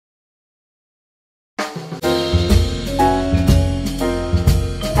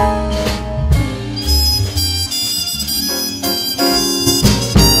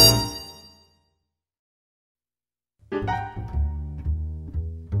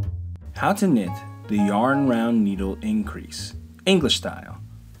How to knit the yarn round needle increase, English style.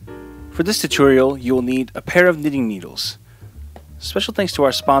 For this tutorial, you will need a pair of knitting needles. Special thanks to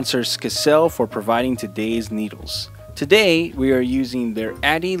our sponsors Cassell for providing today's needles. Today, we are using their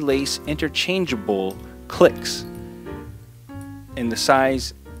Addy Lace Interchangeable Clicks in the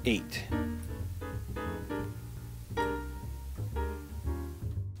size 8.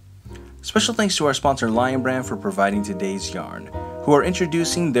 Special thanks to our sponsor Lion Brand for providing today's yarn, who are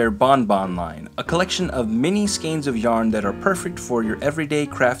introducing their Bon Bon line, a collection of mini skeins of yarn that are perfect for your everyday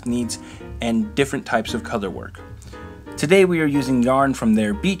craft needs and different types of color work. Today we are using yarn from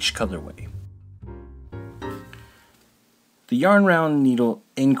their Beach colorway. The yarn round needle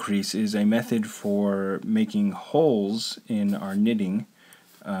increase is a method for making holes in our knitting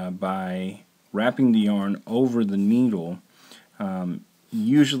by wrapping the yarn over the needle.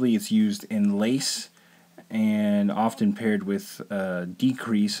 Usually it's used in lace and often paired with a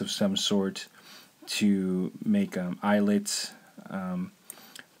decrease of some sort to make eyelets.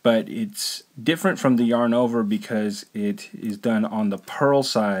 But it's different from the yarn over because it is done on the purl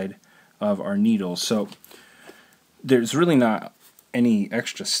side of our needle. So there's really not any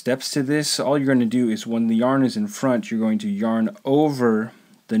extra steps to this. All you're going to do is when the yarn is in front, you're going to yarn over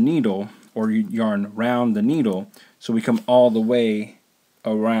the needle or you yarn round the needle so we come all the way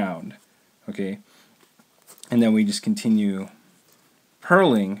around, okay, and then we just continue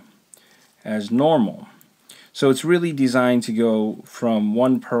purling as normal. So it's really designed to go from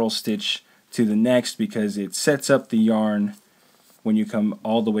one purl stitch to the next because it sets up the yarn when you come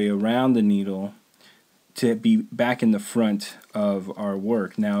all the way around the needle to be back in the front of our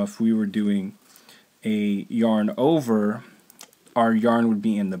work. Now if we were doing a yarn over, our yarn would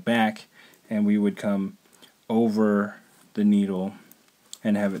be in the back and we would come over the needle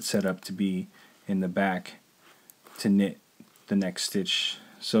and have it set up to be in the back to knit the next stitch.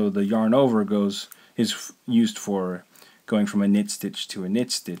 So the yarn over is used for going from a knit stitch to a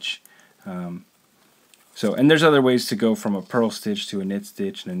knit stitch. And there's other ways to go from a purl stitch to a knit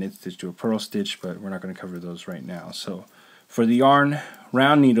stitch and a knit stitch to a purl stitch, but we're not going to cover those right now. So for the yarn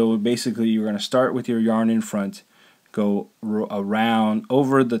round needle, basically you're going to start with your yarn in front, go around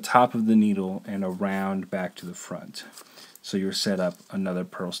over the top of the needle and around back to the front. So you're set up another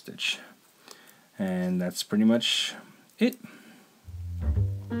purl stitch. And that's pretty much it.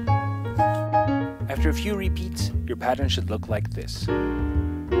 After a few repeats, your pattern should look like this.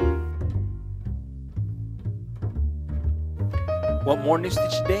 Want more New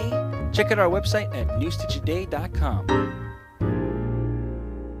Stitch A Day? Check out our website at newstitchaday.com.